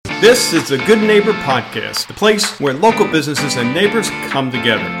This is the Good Neighbor Podcast, the place where local businesses and neighbors come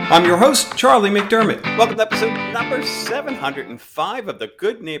together. I'm your host, Charlie McDermott. Welcome to episode number 705 of the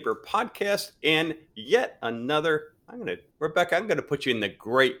Good Neighbor Podcast, and yet another. Rebecca, I'm going to put you in the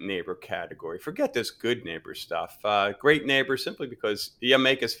great neighbor category. Forget this good neighbor stuff. Great neighbor simply because you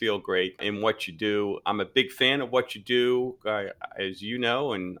make us feel great in what you do. I'm a big fan of what you do. As you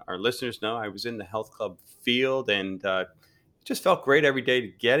know, and our listeners know, I was in the health club field and just felt great every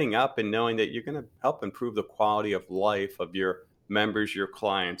day getting up and knowing that you're going to help improve the quality of life of your members, your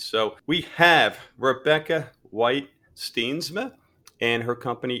clients. So we have Rebecca White Steensma, and her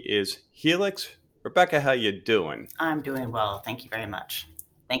company is Helix. Rebecca, how you doing? I'm doing well. Thank you very much.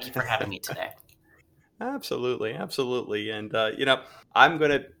 Thank you for having me today. Absolutely. And, I'm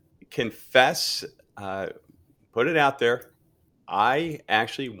going to confess, put it out there. I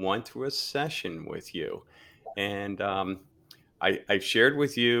actually went through a session with you, and I shared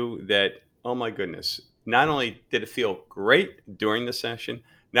with you that, oh my goodness, not only did it feel great during the session,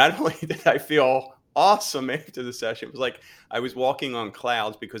 not only did I feel awesome after the session, it was like I was walking on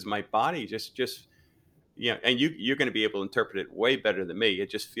clouds because my body just and you're going to be able to interpret it way better than me.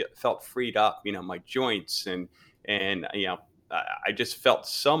 It just felt freed up, my joints and I just felt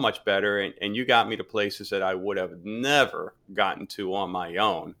so much better. And you got me to places that I would have never gotten to on my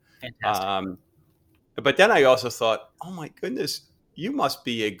own. Fantastic. But then I also thought, oh my goodness, you must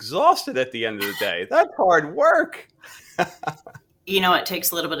be exhausted at the end of the day. That's hard work. It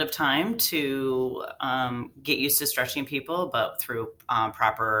takes a little bit of time to get used to stretching people, but through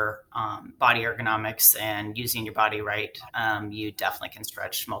proper body ergonomics and using your body right, you definitely can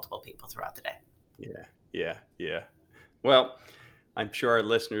stretch multiple people throughout the day. Yeah. Well, I'm sure our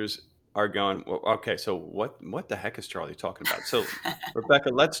listeners are going, well, okay, so what the heck is Charlie talking about? So, Rebecca,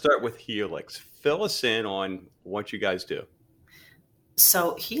 let's start with Helix. Fill us in on what you guys do.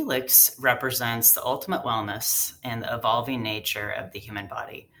 So Helix represents the ultimate wellness and the evolving nature of the human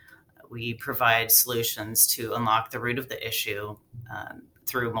body. We provide solutions to unlock the root of the issue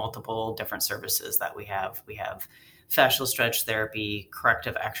through multiple different services that we have. We have fascial stretch therapy,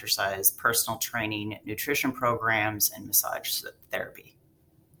 corrective exercise, personal training, nutrition programs, and massage therapy.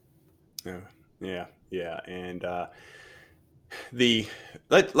 Yeah. And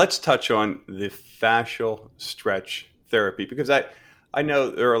let's touch on the fascial stretch therapy, because I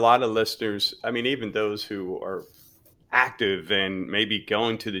know there are a lot of listeners, even those who are active and maybe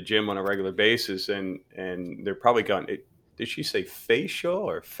going to the gym on a regular basis, and they're probably going, did she say facial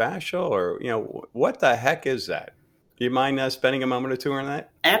or fascial, or, what the heck is that? Do you mind spending a moment or two on that?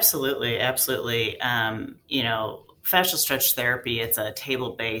 Absolutely. Fascial stretch therapy, it's a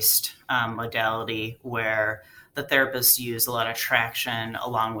table-based modality where the therapists use a lot of traction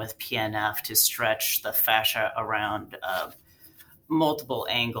along with PNF to stretch the fascia around multiple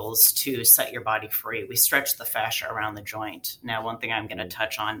angles to set your body free. We stretch the fascia around the joint. Now, one thing I'm going to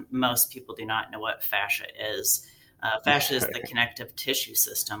touch on, most people do not know what fascia is. Fascia is the connective tissue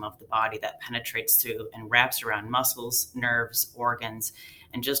system of the body that penetrates through and wraps around muscles, nerves, organs,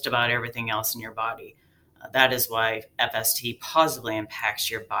 and just about everything else in your body. That is why FST positively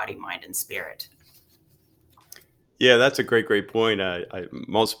impacts your body, mind, and spirit. Yeah, that's a great point.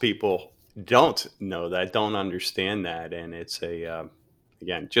 Most people don't know that, don't understand that. And it's again,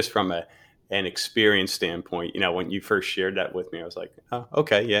 just from an experience standpoint, when you first shared that with me, I was like, oh,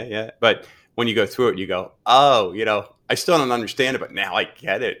 okay, yeah. But when you go through it, you go, oh, I still don't understand it, but now I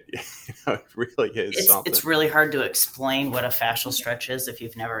get it. It really is something. It's really hard to explain what a fascial stretch is if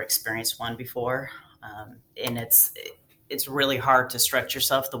you've never experienced one before. And it's really hard to stretch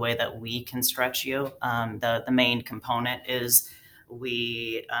yourself the way that we can stretch you. The main component is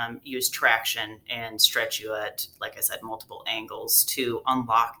we use traction and stretch you at, like I said, multiple angles to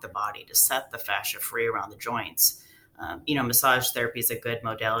unlock the body, to set the fascia free around the joints. Massage therapy is a good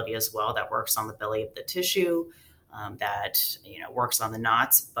modality as well that works on the belly of the tissue, that works on the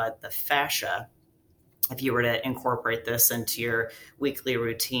knots. But the fascia, if you were to incorporate this into your weekly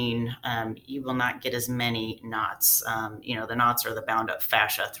routine, you will not get as many knots. The knots are the bound up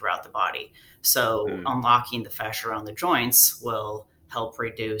fascia throughout the body. So unlocking the fascia around the joints will help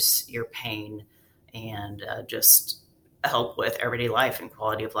reduce your pain and just help with everyday life and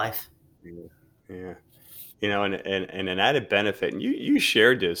quality of life. Yeah. And an added benefit, and you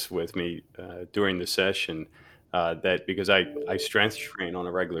shared this with me during the session, that because I strength train on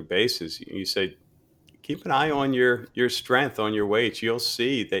a regular basis, you said, keep an eye on your strength, on your weights. You'll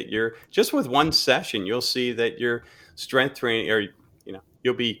see that just with one session, you'll see that your strength training or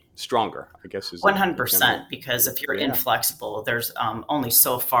you'll be stronger, I guess is 100%, because if you're Yeah. inflexible, there's only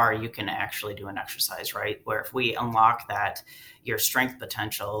so far you can actually do an exercise, right? Where if we unlock that, your strength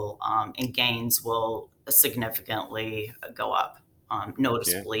potential and gains will significantly go up,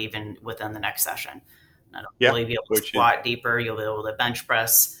 noticeably even within the next session. Not only will you be able to squat deeper, you'll be able to bench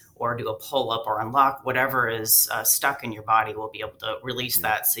press or do a pull-up or unlock whatever is stuck in your body. Will be able to release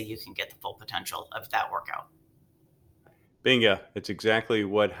that so you can get the full potential of that workout. Bingo! It's exactly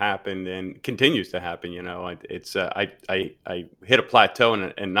what happened and continues to happen. It's I hit a plateau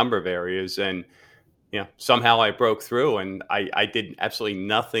in a number of areas, and somehow I broke through, and I did absolutely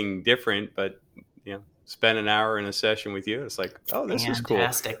nothing different, but spend an hour in a session with you. It's like, oh, this is cool.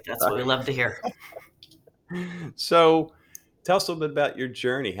 Fantastic! That's what we love to hear. So, tell us a little bit about your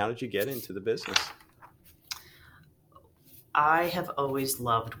journey. How did you get into the business? I have always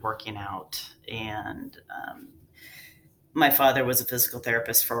loved working out, and my father was a physical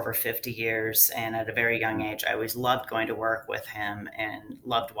therapist for over 50 years, and at a very young age, I always loved going to work with him and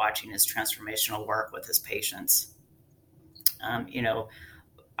loved watching his transformational work with his patients.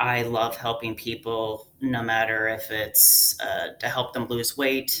 I love helping people, no matter if it's to help them lose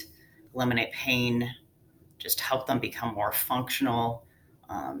weight, eliminate pain, just help them become more functional,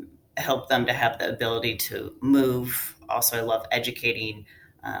 help them to have the ability to move. Also, I love educating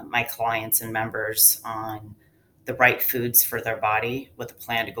my clients and members on the right foods for their body with a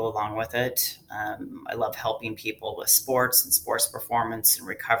plan to go along with it. I love helping people with sports and sports performance and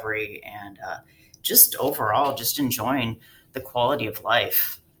recovery, and just overall, just enjoying the quality of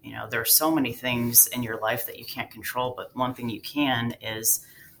life. There are so many things in your life that you can't control, but one thing you can is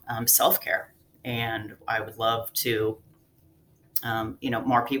self-care. And I would love to,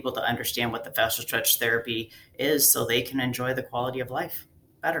 more people to understand what the fascial stretch therapy is so they can enjoy the quality of life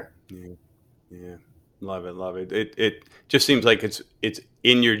better. Yeah. Love it. It just seems like it's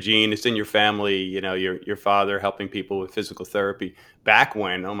in your gene, it's in your family. Your father helping people with physical therapy back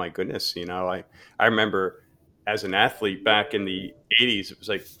when, oh my goodness, I remember as an athlete back in the 80s, it was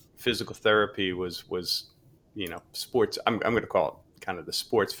like physical therapy was sports. I'm going to call it kind of the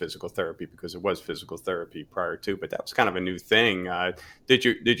sports physical therapy because it was physical therapy prior to, but that was kind of a new thing. Did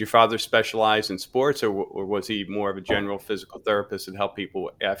your father specialize in sports, or was he more of a general physical therapist that helped people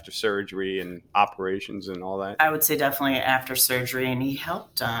after surgery and operations and all that? I would say definitely after surgery, and he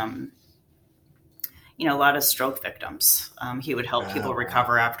helped, a lot of stroke victims. He would help people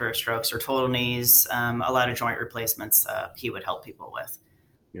recover after strokes or total knees, a lot of joint replacements he would help people with.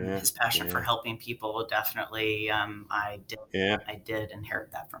 His passion for helping people, definitely, I did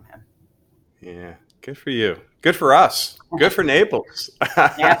inherit that from him. Yeah, good for you. Good for us. Good for Naples.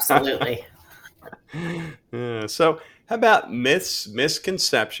 Absolutely. Yeah. So, how about myths,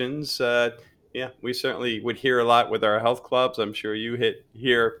 misconceptions? We certainly would hear a lot with our health clubs. I'm sure you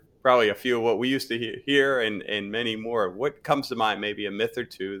hear probably a few of what we used to hear, and many more. What comes to mind? Maybe a myth or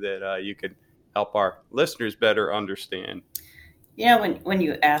two that you could help our listeners better understand. When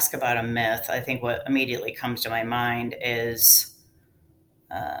you ask about a myth, I think what immediately comes to my mind is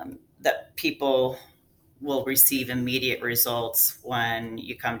that people will receive immediate results when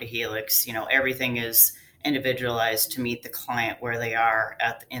you come to Helix. Everything is individualized to meet the client where they are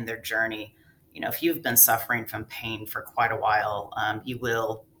in their journey. If you've been suffering from pain for quite a while, you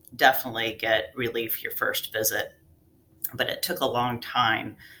will definitely get relief your first visit. But it took a long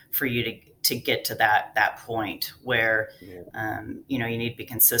time for you to get to that point where you need to be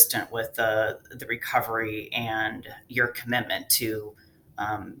consistent with the recovery and your commitment to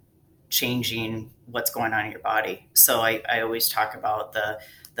changing what's going on in your body. So I always talk about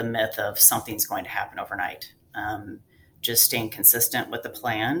the myth of something's going to happen overnight. Just staying consistent with the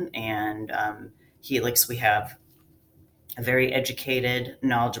plan. And Helix, we have a very educated,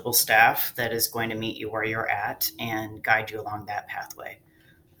 knowledgeable staff that is going to meet you where you're at and guide you along that pathway.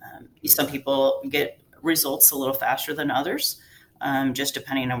 Some people get results a little faster than others, just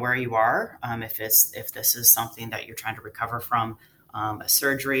depending on where you are. If this is something that you're trying to recover from, a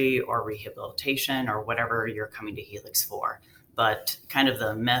surgery or rehabilitation or whatever you're coming to Helix for. But kind of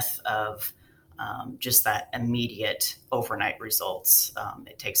the myth of just that immediate overnight results,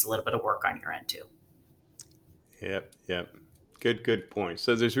 it takes a little bit of work on your end too. Yep. Good point.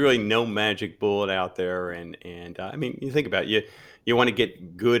 So there's really no magic bullet out there, and I mean, you think about it, you want to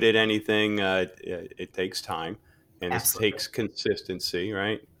get good at anything, it takes time, and Absolutely. It takes consistency,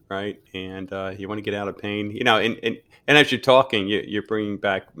 right? And you want to get out of pain, and as you're talking, you're bringing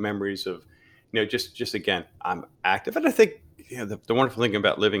back memories of, just again, I'm active, and I think the wonderful thing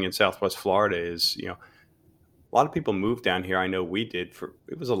about living in Southwest Florida is, a lot of people moved down here. I know we did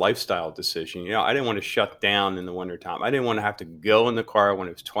it was a lifestyle decision. I didn't want to shut down in the wintertime. I didn't want to have to go in the car when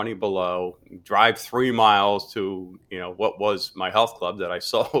it was 20 below, drive 3 miles to, what was my health club that I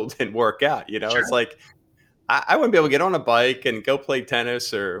sold and work out. Sure. It's like, I wouldn't be able to get on a bike and go play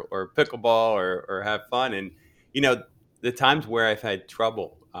tennis or pickleball or have fun. And, the times where I've had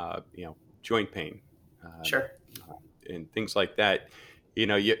trouble, joint pain, Sure. and things like that,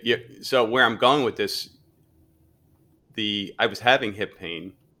 so where I'm going with this, I was having hip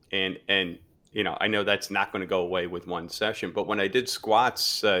pain and I know that's not going to go away with one session, but when I did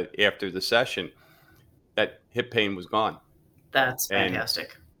squats after the session, that hip pain was gone. That's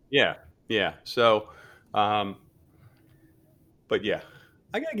fantastic. Yeah. So, but yeah,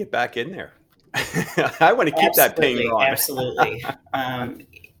 I got to get back in there. I want to keep that pain going. Absolutely.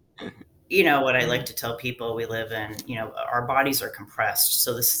 What I like to tell people, we live in, our bodies are compressed.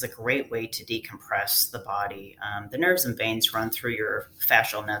 So this is a great way to decompress the body. The nerves and veins run through your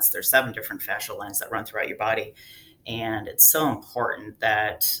fascial nets. There's 7 different fascial lines that run throughout your body. And it's so important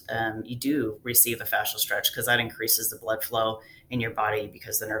that you do receive a fascial stretch, because that increases the blood flow in your body,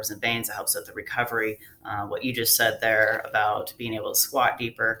 because the nerves and veins, it helps with the recovery. What you just said there about being able to squat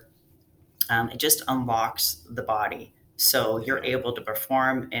deeper, it just unlocks the body. So you're able to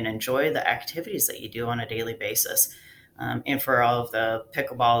perform and enjoy the activities that you do on a daily basis. And for all of the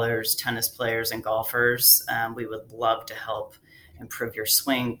pickleballers, tennis players, and golfers, we would love to help improve your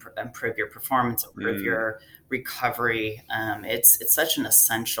swing, improve your performance, improve your recovery. It's such an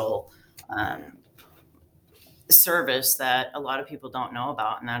essential service that a lot of people don't know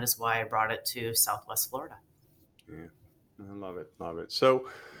about, and that is why I brought it to Southwest Florida. Yeah, I love it. So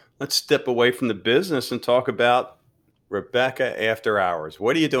let's step away from the business and talk about Rebecca After Hours.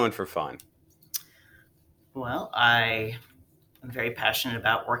 What are you doing for fun? Well, I am very passionate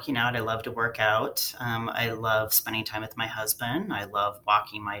about working out. I love to work out. I love spending time with my husband. I love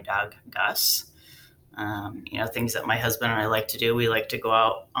walking my dog, Gus. Things that my husband and I like to do. We like to go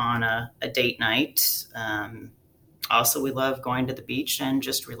out on a date night. Also, we love going to the beach and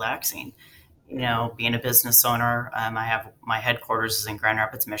just relaxing. Being a business owner, I have my headquarters is in Grand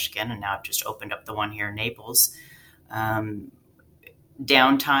Rapids, Michigan, and now I've just opened up the one here in Naples.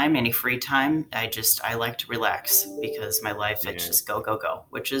 Downtime, any free time, I like to relax, because my life, it's just go,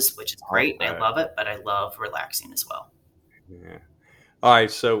 which is great. I love it, but I love relaxing as well. Yeah. All right.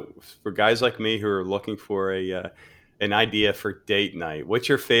 So for guys like me who are looking for an idea for date night, what's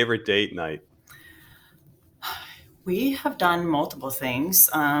your favorite date night? We have done multiple things.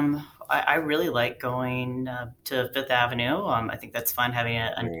 I really like going to Fifth Avenue. I think that's fun, having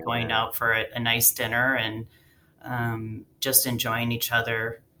going out for a nice dinner and just enjoying each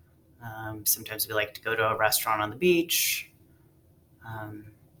other. Sometimes we like to go to a restaurant on the beach.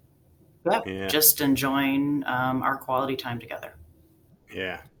 Just enjoying our quality time together.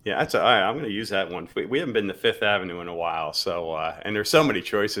 Yeah. I'm going to use that one. We haven't been to Fifth Avenue in a while, so and there's so many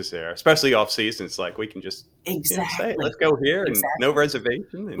choices there, especially off season. It's like we can just say, let's go here, and no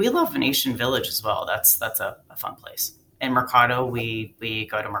reservation. We love Venetian Village as well. That's a fun place. And Mercado, we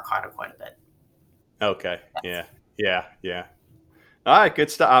go to Mercado quite a bit. Okay. Yeah. All right, good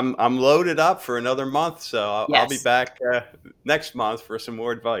stuff. I'm loaded up for another month, so I'll be back next month for some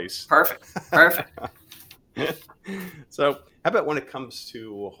more advice. Perfect. So, how about when it comes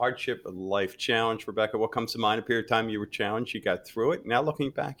to hardship, life challenge, Rebecca? What comes to mind? A period of time you were challenged, you got through it. Now, looking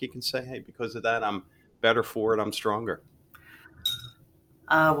back, you can say, "Hey, because of that, I'm better for it. I'm stronger."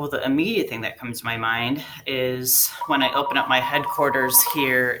 Well, the immediate thing that comes to my mind is when I opened up my headquarters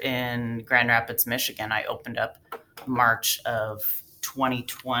here in Grand Rapids, Michigan. I opened up March of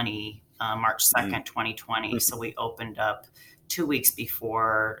 2020, March 2nd, 2020. So we opened up 2 weeks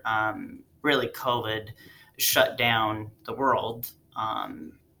before really COVID shut down the world.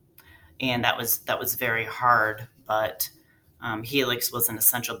 And that was very hard, but Helix was an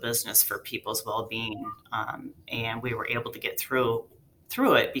essential business for people's well-being. And we were able to get through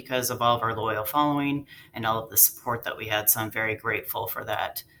it because of all of our loyal following and all of the support that we had. So I'm very grateful for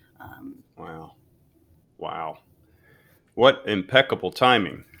that. Wow. What impeccable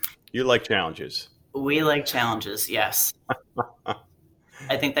timing. You like challenges. We like challenges, yes.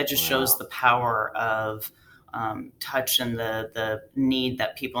 I think that just shows the power of touch and the need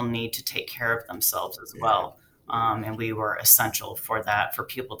that people need to take care of themselves as well. And we were essential for that, for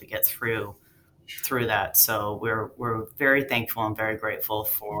people to get through that. So we're very thankful and very grateful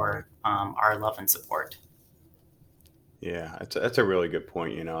for our love and support. Yeah, that's a really good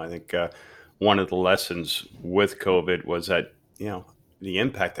point. I think one of the lessons with COVID was that, the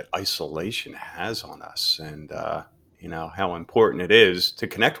impact that isolation has on us, and, how important it is to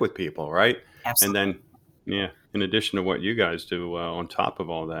connect with people, right? Absolutely. And then Yeah. In addition to what you guys do on top of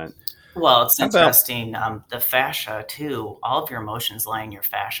all that. Well, it's How about, interesting. The fascia, too, all of your emotions lie in your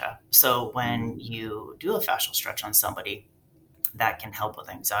fascia. So when you do a fascial stretch on somebody, that can help with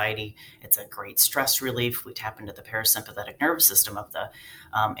anxiety. It's a great stress relief. We tap into the parasympathetic nervous system of the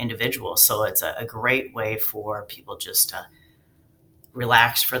individual. So it's a great way for people just to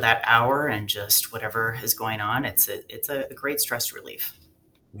relax for that hour and just whatever is going on. It's a great stress relief.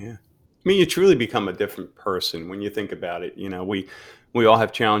 yeah. I mean, you truly become a different person when you think about it. You know, we all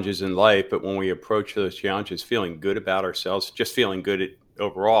have challenges in life, but when we approach those challenges feeling good about ourselves, just feeling good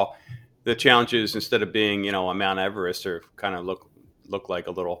overall, the challenges, instead of being, you know, a Mount Everest, or kind of look like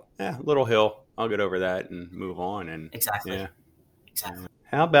a little hill. I'll get over that and move on. And Exactly. yeah. Exactly.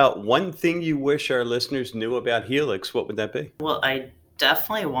 How about one thing you wish our listeners knew about Helix? What would that be? Well, I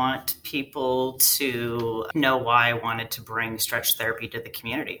definitely want people to know why I wanted to bring stretch therapy to the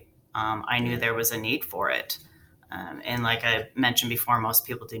community. I knew there was a need for it. And like I mentioned before, most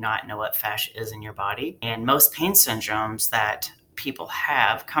people do not know what fascia is in your body. And most pain syndromes that people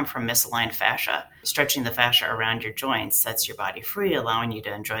have come from misaligned fascia. Stretching the fascia around your joints sets your body free, allowing you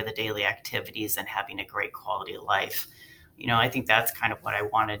to enjoy the daily activities and having a great quality of life. You know, I think that's kind of what I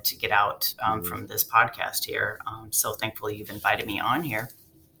wanted to get out from this podcast here. So thankfully you've invited me on here,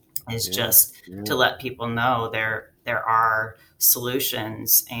 is just to let people know there are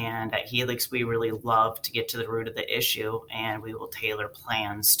solutions. And at Helix, we really love to get to the root of the issue, and we will tailor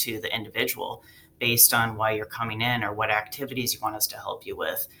plans to the individual based on why you're coming in or what activities you want us to help you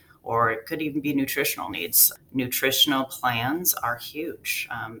with. Or it could even be nutritional needs. Nutritional plans are huge.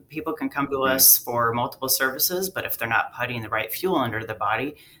 People can come to us for multiple services, but if they're not putting the right fuel into their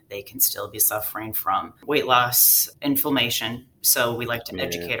body, they can still be suffering from weight loss, inflammation. So we like to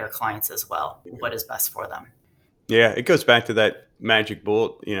educate our clients as well, what is best for them. Yeah, it goes back to that magic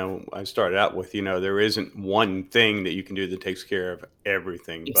bullet, you know, I started out with. You know, there isn't one thing that you can do that takes care of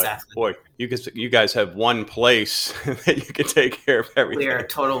everything. Exactly. But boy, you guys have one place that you can take care of everything. We are a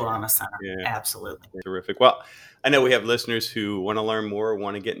total wellness center. Yeah. Absolutely. Terrific. Well, I know we have listeners who want to learn more,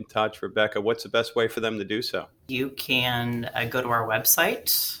 want to get in touch. Rebecca, what's the best way for them to do so? You can go to our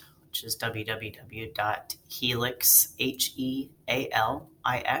website, which is www.helix,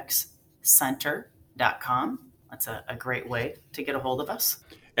 HEALIX, center.com. That's a great way to get a hold of us.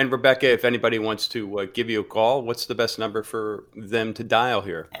 And Rebecca, if anybody wants to give you a call, what's the best number for them to dial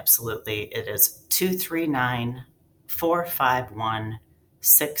here? Absolutely. It is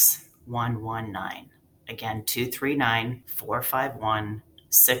 239-451-6119. Again,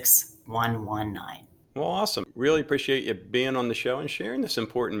 239-451-6119. Well, awesome. Really appreciate you being on the show and sharing this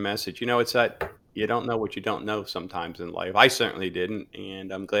important message. You know, it's that you don't know what you don't know sometimes in life. I certainly didn't, and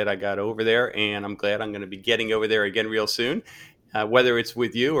I'm glad I got over there, and I'm glad I'm going to be getting over there again real soon. Whether it's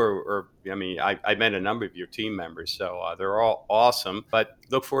with you or I mean, I met a number of your team members, so they're all awesome. But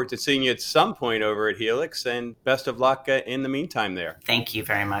look forward to seeing you at some point over at Helix, and best of luck in the meantime there. Thank you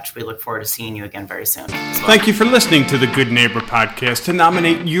very much. We look forward to seeing you again very soon. Thank you for listening to the Good Neighbor Podcast. To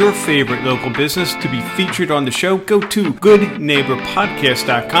nominate your favorite local business to be featured on the show, go to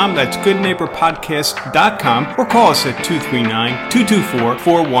goodneighborpodcast.com. That's goodneighborpodcast.com, or call us at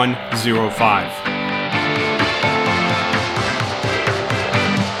 239-224-4105.